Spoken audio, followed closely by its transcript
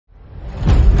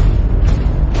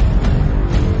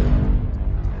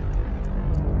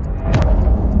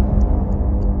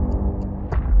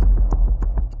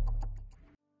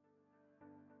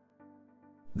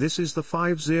This is the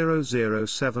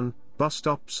 5007 Bus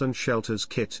Stops and Shelters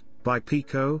Kit, by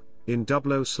Peco, in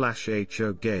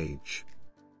 00/HO gauge.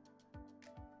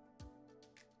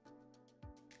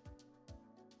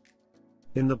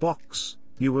 In the box,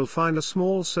 you will find a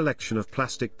small selection of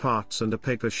plastic parts and a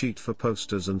paper sheet for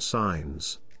posters and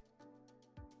signs.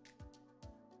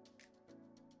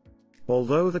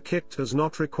 Although the kit does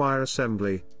not require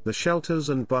assembly, the shelters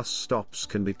and bus stops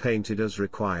can be painted as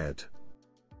required.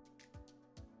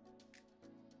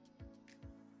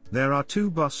 There are 2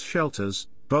 bus shelters,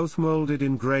 both molded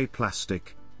in grey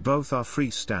plastic, both are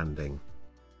freestanding.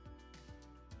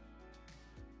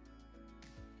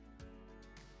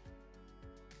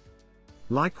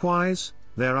 Likewise,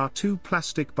 there are 2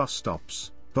 plastic bus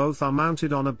stops, both are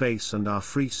mounted on a base and are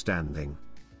freestanding.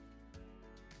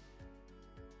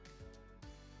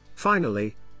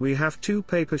 Finally, we have 2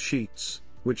 paper sheets,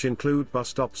 which include bus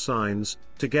stop signs,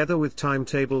 together with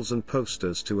timetables and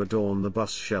posters to adorn the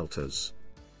bus shelters.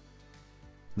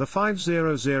 The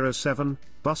 5007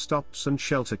 Bus Stops and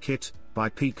Shelter Kit, by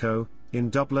Peco,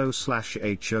 in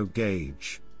 00/HO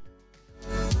gauge.